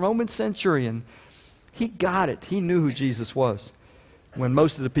understanding. This Roman centurion, he got it. He knew who Jesus was, when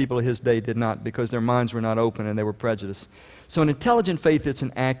most of the people of his day did not, because their minds were not open and they were prejudiced. So an intelligent faith, it's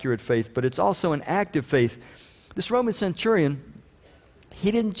an accurate faith, but it's also an active faith. This Roman centurion,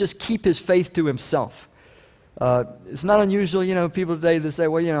 he didn't just keep his faith to himself. It's not unusual, people today that say,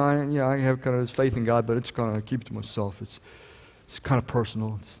 well, I have kind of this faith in God, but it's kind of, I keep it to myself. It's kind of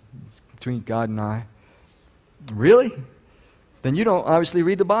personal. It's between God and I. Really? Then you don't obviously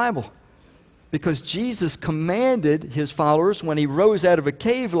read the Bible. Because Jesus commanded his followers, when he rose out of a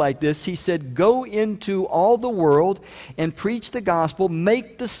cave like this, he said, go into all the world and preach the gospel,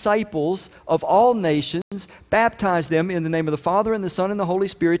 make disciples of all nations, baptize them in the name of the Father and the Son and the Holy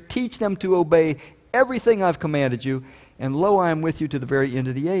Spirit, teach them to obey everything I've commanded you, and lo, I am with you to the very end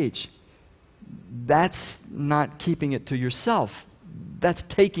of the age. That's not keeping it to yourself. That's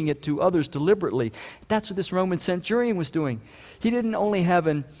taking it to others deliberately. That's what this Roman centurion was doing. He didn't only have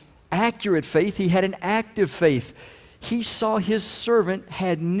an accurate faith, he had an active faith. He saw his servant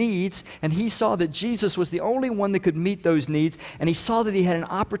had needs, and he saw that Jesus was the only one that could meet those needs, and he saw that he had an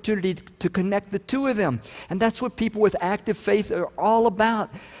opportunity to connect the two of them. And that's what people with active faith are all about.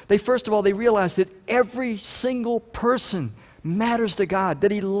 First of all, they realize that every single person matters to God,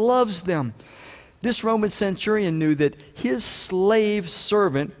 that he loves them. This Roman centurion knew that his slave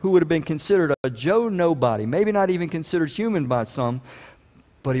servant, who would have been considered a Joe nobody, maybe not even considered human by some,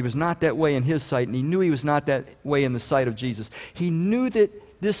 but he was not that way in his sight, and he knew he was not that way in the sight of Jesus. He knew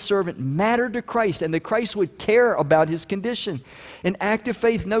that this servant mattered to Christ, and that Christ would care about his condition. An active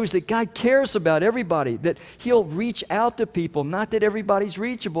faith knows that God cares about everybody, that he'll reach out to people, not that everybody's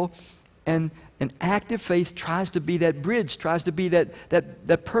reachable. And an active faith tries to be that bridge, tries to be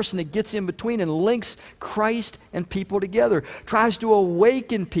that person that gets in between and links Christ and people together, tries to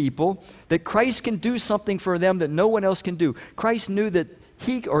awaken people that Christ can do something for them that no one else can do. Christ knew that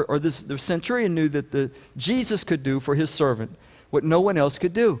the centurion knew that Jesus could do for his servant what no one else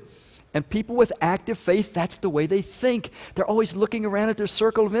could do. And people with active faith, that's the way they think. They're always looking around at their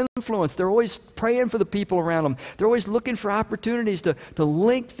circle of influence. They're always praying for the people around them. They're always looking for opportunities to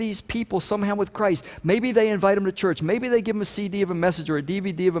link these people somehow with Christ. Maybe they invite them to church. Maybe they give them a CD of a message or a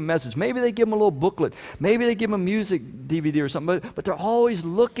DVD of a message. Maybe they give them a little booklet. Maybe they give them a music DVD or something. But they're always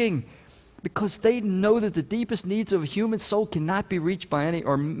looking, because they know that the deepest needs of a human soul cannot be reached by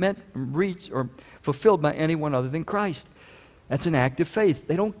or fulfilled by anyone other than Christ. That's an active faith.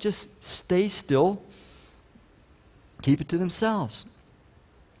 They don't just stay still, keep it to themselves.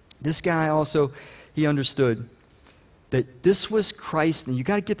 This guy also, he understood that this was Christ, and you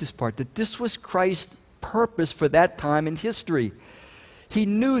got to get this part, that this was Christ's purpose for that time in history. He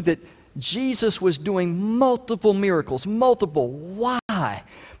knew that Jesus was doing multiple miracles, multiple. Why?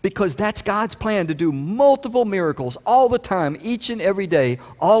 Because that's God's plan, to do multiple miracles all the time, each and every day,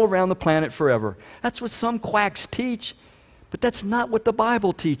 all around the planet forever. That's what some quacks teach, but that's not what the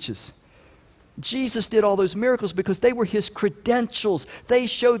Bible teaches. Jesus did all those miracles because they were his credentials. They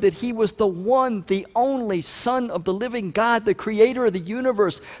showed that he was the one, the only Son of the living God, the creator of the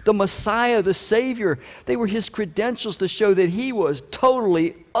universe, the Messiah, the Savior. They were his credentials to show that he was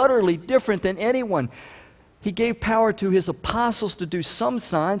totally, utterly different than anyone. He gave power to his apostles to do some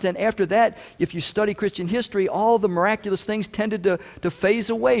signs, and after that, if you study Christian history, all the miraculous things tended to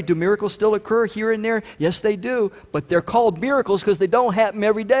phase away. Do miracles still occur here and there? Yes, they do, but they're called miracles because they don't happen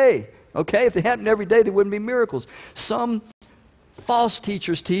every day. Okay? If they happened every day, they wouldn't be miracles. Some false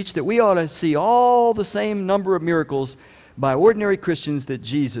teachers teach that we ought to see all the same number of miracles by ordinary Christians that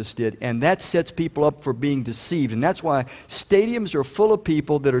Jesus did, and that sets people up for being deceived. And that's why stadiums are full of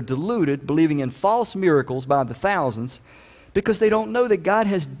people that are deluded, believing in false miracles by the thousands, because they don't know that God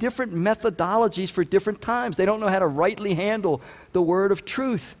has different methodologies for different times. They don't know how to rightly handle the word of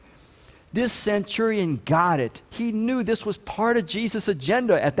truth. This centurion got it. He knew this was part of Jesus'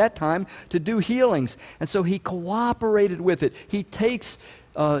 agenda at that time to do healings, and so he cooperated with it. He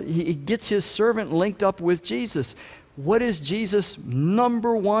gets his servant linked up with Jesus. What is Jesus'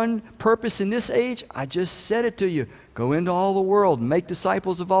 number one purpose in this age? I just said it to you. Go into all the world, make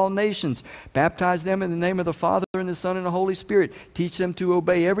disciples of all nations, baptize them in the name of the Father and the Son and the Holy Spirit. Teach them to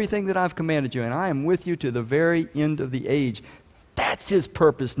obey everything that I've commanded you, and I am with you to the very end of the age. That's his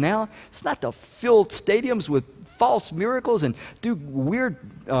purpose now. It's not to fill stadiums with false miracles and do weird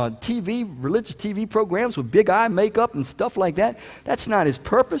religious TV programs with big eye makeup and stuff like that. That's not his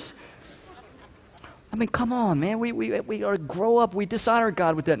purpose. I mean, come on, man. We ought to grow up. We dishonor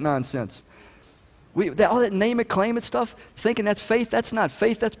God with that nonsense. All that name it, claim it stuff, thinking that's faith, that's not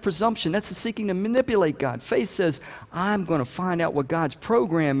faith, that's presumption. That's seeking to manipulate God. Faith says, I'm going to find out what God's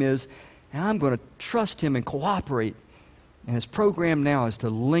program is, and I'm going to trust Him and cooperate. And His program now is to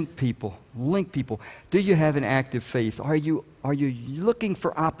link people. Link people. Do you have an active faith? Are you looking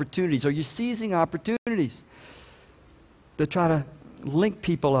for opportunities? Are you seizing opportunities to try to link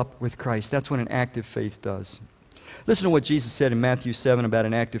people up with Christ? That's what an active faith does. Listen to what Jesus said in Matthew 7 about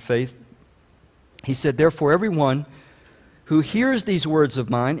an active faith. He said, therefore, everyone who hears these words of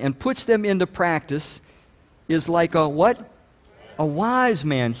mine and puts them into practice is like a what? A wise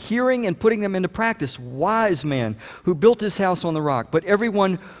man, hearing and putting them into practice. Wise man who built his house on the rock. But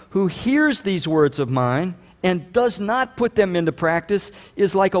everyone who hears these words of mine and does not put them into practice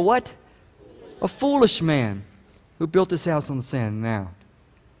is like a what? A foolish man who built his house on the sand. Now,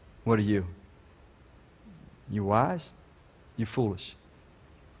 what are you? You wise? You foolish?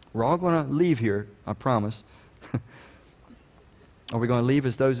 We're all going to leave here, I promise. Are we going to leave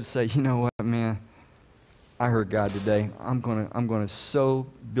as those that say, you know what, man, I heard God today. I'm going to so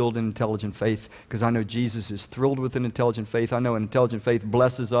build an intelligent faith because I know Jesus is thrilled with an intelligent faith. I know an intelligent faith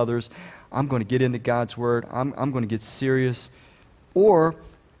blesses others. I'm going to get into God's Word. I'm going to get serious. Or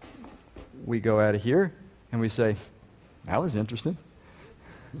we go out of here and we say, that was interesting.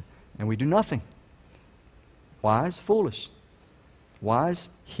 And we do nothing. Wise, foolish. Wise,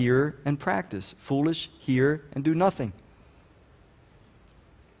 hear and practice. Foolish, hear and do nothing.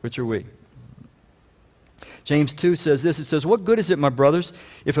 Which are we? James 2 says this. It says, what good is it, my brothers,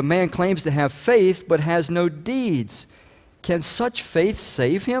 if a man claims to have faith but has no deeds? Can such faith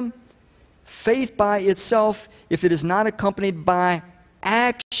save him? Faith by itself, if it is not accompanied by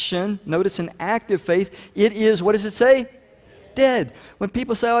action, notice an active faith, it is, what does it say? Dead. When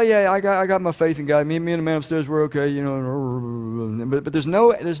people say, oh yeah, I got my faith in God, me and the man upstairs, we're okay, you know, but there's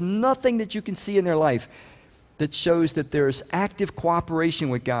nothing that you can see in their life that shows that there's active cooperation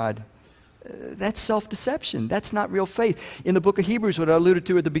with God. That's self-deception. That's not real faith. In the book of Hebrews, what I alluded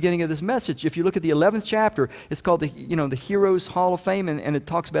to at the beginning of this message, if you look at the 11th chapter, it's called the Heroes Hall of Fame, and it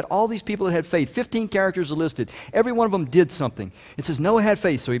talks about all these people that had faith. 15 characters are listed. Every one of them did something. It says Noah had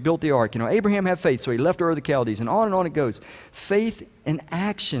faith, so he built the ark. Abraham had faith, so he left Ur of the Chaldees, and on it goes. Faith and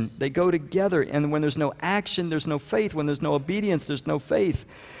action, they go together, and when there's no action, there's no faith. When there's no obedience, there's no faith.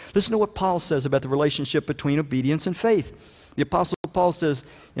 Listen to what Paul says about the relationship between obedience and faith. The Apostle Paul says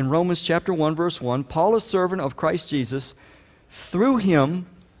in Romans chapter 1, verse 1, Paul, a servant of Christ Jesus, through him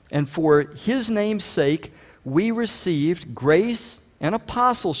and for his name's sake, we received grace and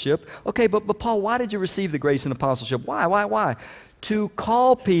apostleship. Okay, but Paul, why did you receive the grace and apostleship? Why? To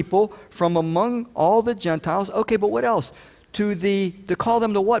call people from among all the Gentiles. Okay, but what else? To call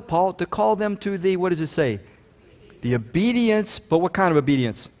them to what, Paul? To call them to the, what does it say? The obedience, but what kind of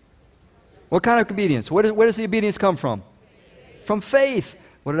obedience? What kind of obedience? Where does the obedience come from? From faith.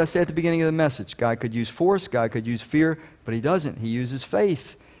 What did I say at the beginning of the message? God could use force, God could use fear, but He doesn't. He uses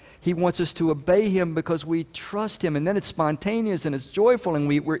faith. He wants us to obey Him because we trust Him, and then it's spontaneous and it's joyful, and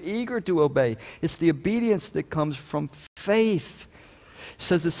we're eager to obey. It's the obedience that comes from faith. He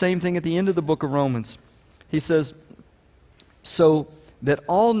says the same thing at the end of the book of Romans. He says, so that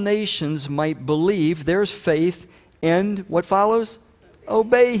all nations might believe, there's faith, and what follows?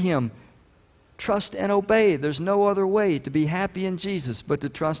 Obey Him. Trust and obey. There's no other way to be happy in Jesus but to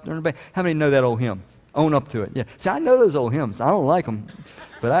trust and obey. How many know that old hymn? Own up to it. Yeah. See, I know those old hymns. I don't like them,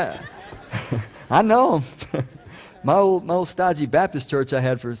 but I know them. my old stodgy Baptist church I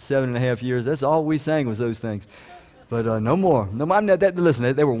had for 7.5 years, that's all we sang was those things. But no more.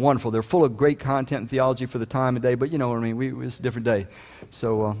 Listen, they were wonderful. They're full of great content and theology for the time of day, but you know what I mean. It was a different day.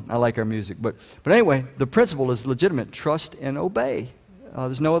 So I like our music. But anyway, the principle is legitimate. Trust and obey.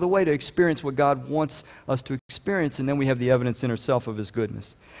 There's no other way to experience what God wants us to experience, and then we have the evidence in ourselves of His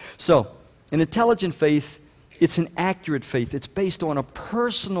goodness. So, an intelligent faith, it's an accurate faith. It's based on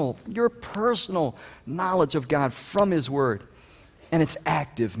your personal knowledge of God from His Word. And it's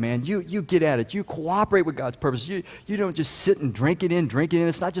active, man. You get at it. You cooperate with God's purpose. You don't just sit and drink it in.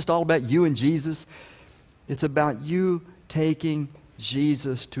 It's not just all about you and Jesus. It's about you taking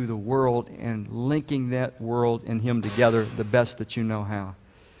Jesus to the world and linking that world and Him together the best that you know how.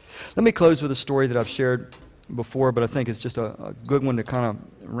 Let me close with a story that I've shared before, but I think it's just a good one to kind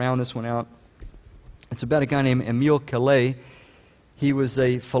of round this one out. It's about a guy named Emile Calais. He was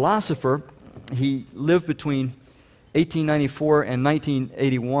a philosopher. He lived between 1894 and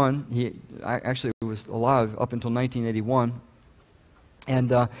 1981. He actually was alive up until 1981.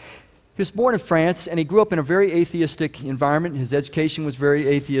 And he was born in France, and he grew up in a very atheistic environment. His education was very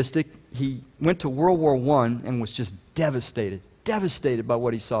atheistic. He went to World War I and was just devastated. devastated by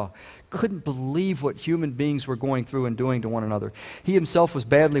what he saw. Couldn't believe what human beings were going through and doing to one another. He himself was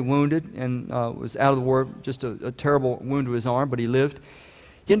badly wounded and was out of the war, just a terrible wound to his arm, but he lived.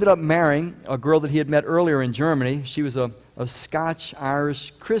 He ended up marrying a girl that he had met earlier in Germany. She was a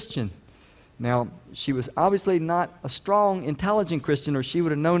Scotch-Irish Christian. Now, she was obviously not a strong, intelligent Christian, or she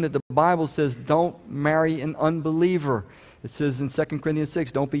would have known that the Bible says, don't marry an unbeliever. It says in 2 Corinthians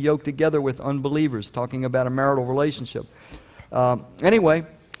 6, don't be yoked together with unbelievers, talking about a marital relationship. Anyway,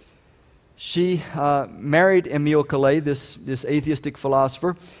 she married Émile Calais, this atheistic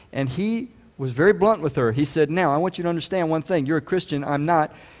philosopher, and he was very blunt with her. He said, now, I want you to understand one thing. You're a Christian, I'm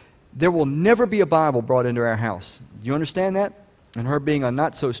not. There will never be a Bible brought into our house. Do you understand that? And her being a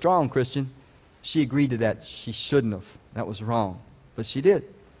not-so-strong Christian, she agreed to that. She shouldn't have. That was wrong. But she did.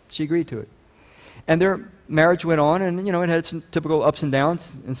 She agreed to it. And their marriage went on, and, it had some typical ups and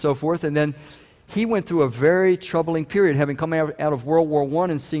downs and so forth. And then he went through a very troubling period, having come out of World War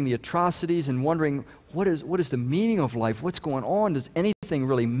I and seeing the atrocities and wondering, what is the meaning of life? What's going on? Does anything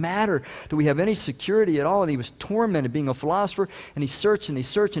really matter? Do we have any security at all? And he was tormented being a philosopher, and he searched and he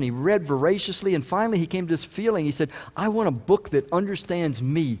searched and he read voraciously, and finally he came to this feeling. He said, I want a book that understands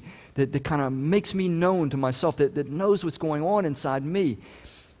me, that kind of makes me known to myself, that knows what's going on inside me.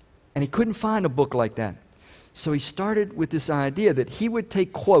 And he couldn't find a book like that. So he started with this idea that he would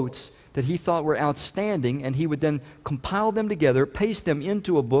take quotes that he thought were outstanding, and he would then compile them together, paste them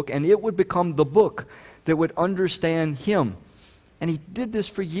into a book, and it would become the book that would understand him. And he did this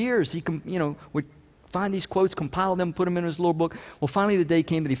for years. He would find these quotes, compile them, put them in his little book. Well, finally the day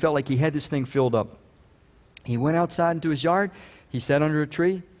came that he felt like he had this thing filled up. He went outside into his yard, he sat under a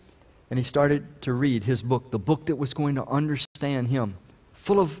tree, and he started to read his book, the book that was going to understand him,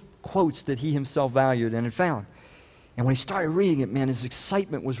 full of quotes that he himself valued and had found. And when he started reading it, man, his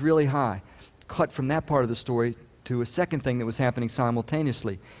excitement was really high. Cut from that part of the story to a second thing that was happening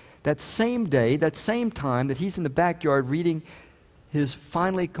simultaneously. That same day, that same time that he's in the backyard reading his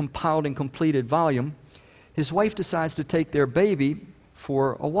finally compiled and completed volume, his wife decides to take their baby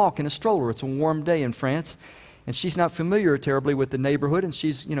for a walk in a stroller. It's a warm day in France, and she's not familiar terribly with the neighborhood, and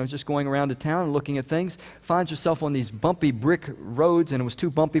she's just going around the town and looking at things, finds herself on these bumpy brick roads, and it was too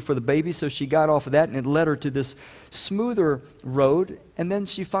bumpy for the baby, so she got off of that, and it led her to this smoother road, and then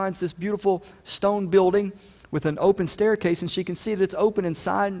she finds this beautiful stone building with an open staircase, and she can see that it's open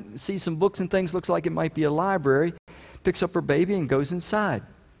inside, sees some books and things, looks like it might be a library, picks up her baby and goes inside.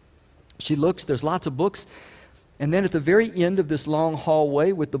 She looks, there's lots of books, and then at the very end of this long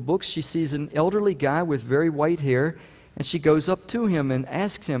hallway with the books, she sees an elderly guy with very white hair, and she goes up to him and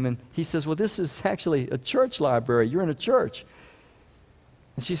asks him, and he says, well, this is actually a church library. You're in a church.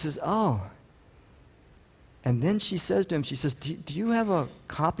 And she says, oh. And then she says to him, she says, do you have a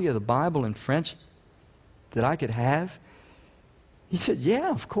copy of the Bible in French that I could have? He said, yeah,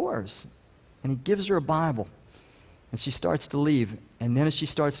 of course. And he gives her a Bible. And she starts to leave. And then as she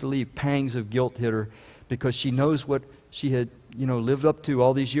starts to leave, pangs of guilt hit her, because she knows what she had, lived up to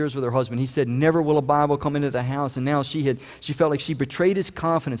all these years with her husband. He said, never will a Bible come into the house. And now she felt like she betrayed his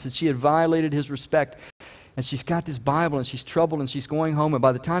confidence, that she had violated his respect. And she's got this Bible, and she's troubled, and she's going home. And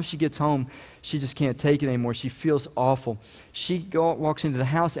by the time she gets home, she just can't take it anymore. She feels awful. She walks into the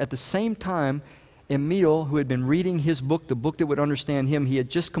house at the same time. Emile, who had been reading his book, the book that would understand him, he had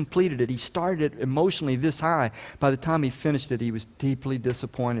just completed it. He started it emotionally this high. By the time he finished it, he was deeply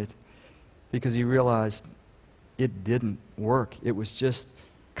disappointed, because he realized it didn't work. It was just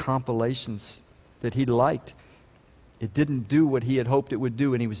compilations that he liked. It didn't do what he had hoped it would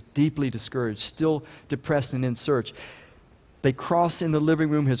do, and he was deeply discouraged, still depressed and in search. They cross in the living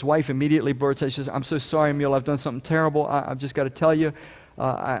room. His wife immediately blurts out, she says, I'm so sorry, Emile, I've done something terrible. I've just got to tell you,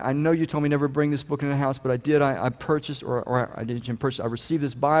 I know you told me never to bring this book into the house, but I did. I purchased, or I didn't purchase, I received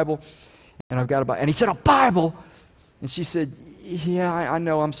this Bible, and I've got a Bible. And he said, a Bible? And she said, yeah, I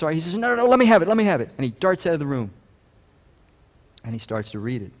know, I'm sorry. He says, no, let me have it. And he darts out of the room, and he starts to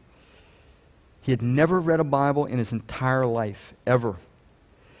read it. He had never read a Bible in his entire life, ever.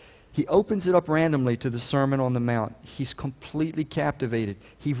 He opens it up randomly to the Sermon on the Mount. He's completely captivated.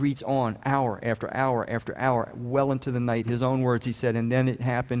 He reads on hour after hour after hour, well into the night. His own words, he said, and then it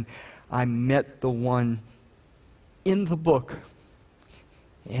happened. I met the one in the book,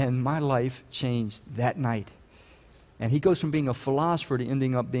 and my life changed that night. And he goes from being a philosopher to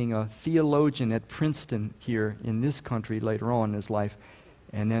ending up being a theologian at Princeton here in this country later on in his life,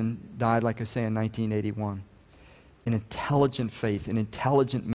 and then died, like I say, in 1981. An intelligent faith, an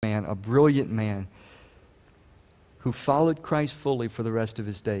intelligent man, a brilliant man who followed Christ fully for the rest of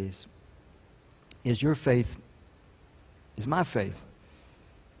his days. Is your faith, is my faith,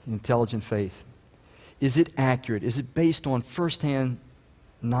 an intelligent faith? Is it accurate? Is it based on firsthand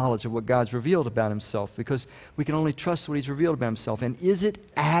knowledge of what God's revealed about himself? Because we can only trust what he's revealed about himself. And is it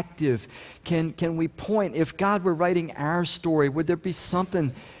active? Can we point, if God were writing our story, would there be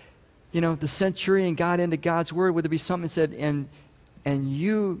something, the centurion got into God's word, would there be something that said, and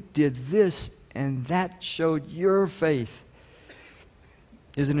you did this, and that showed your faith?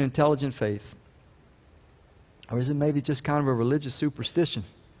 Is it an intelligent faith? Or is it maybe just kind of a religious superstition?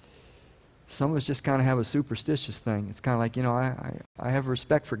 Some of us just kind of have a superstitious thing. It's kind of like, I have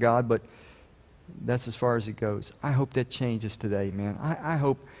respect for God, but that's as far as it goes. I hope that changes today, man. I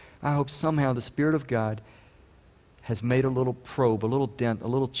hope somehow the Spirit of God has made a little probe, a little dent, a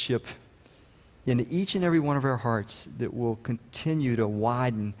little chip into each and every one of our hearts that will continue to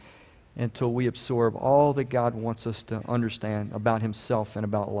widen until we absorb all that God wants us to understand about himself and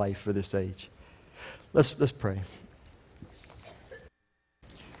about life for this age. Let's pray.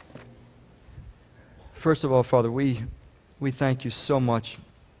 First of all, Father, we thank you so much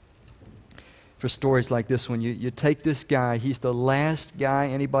for stories like this one. You take this guy, he's the last guy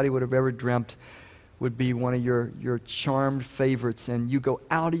anybody would have ever dreamt would be one of your charmed favorites, and you go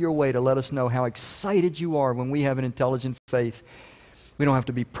out of your way to let us know how excited you are when we have an intelligent faith. We don't have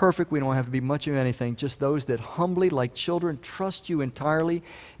to be perfect. We don't have to be much of anything. Just those that humbly, like children, trust you entirely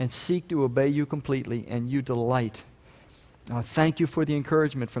and seek to obey you completely, and you delight. Thank you for the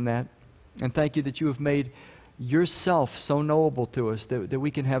encouragement from that. And thank you that you have made yourself so knowable to us that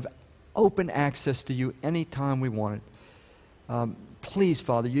we can have open access to you anytime we want it. Please,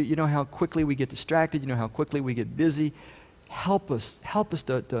 Father, you know how quickly we get distracted. You know how quickly we get busy. Help us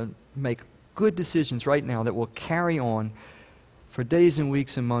to make good decisions right now that will carry on for days and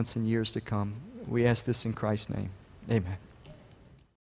weeks and months and years to come. We ask this in Christ's name. Amen.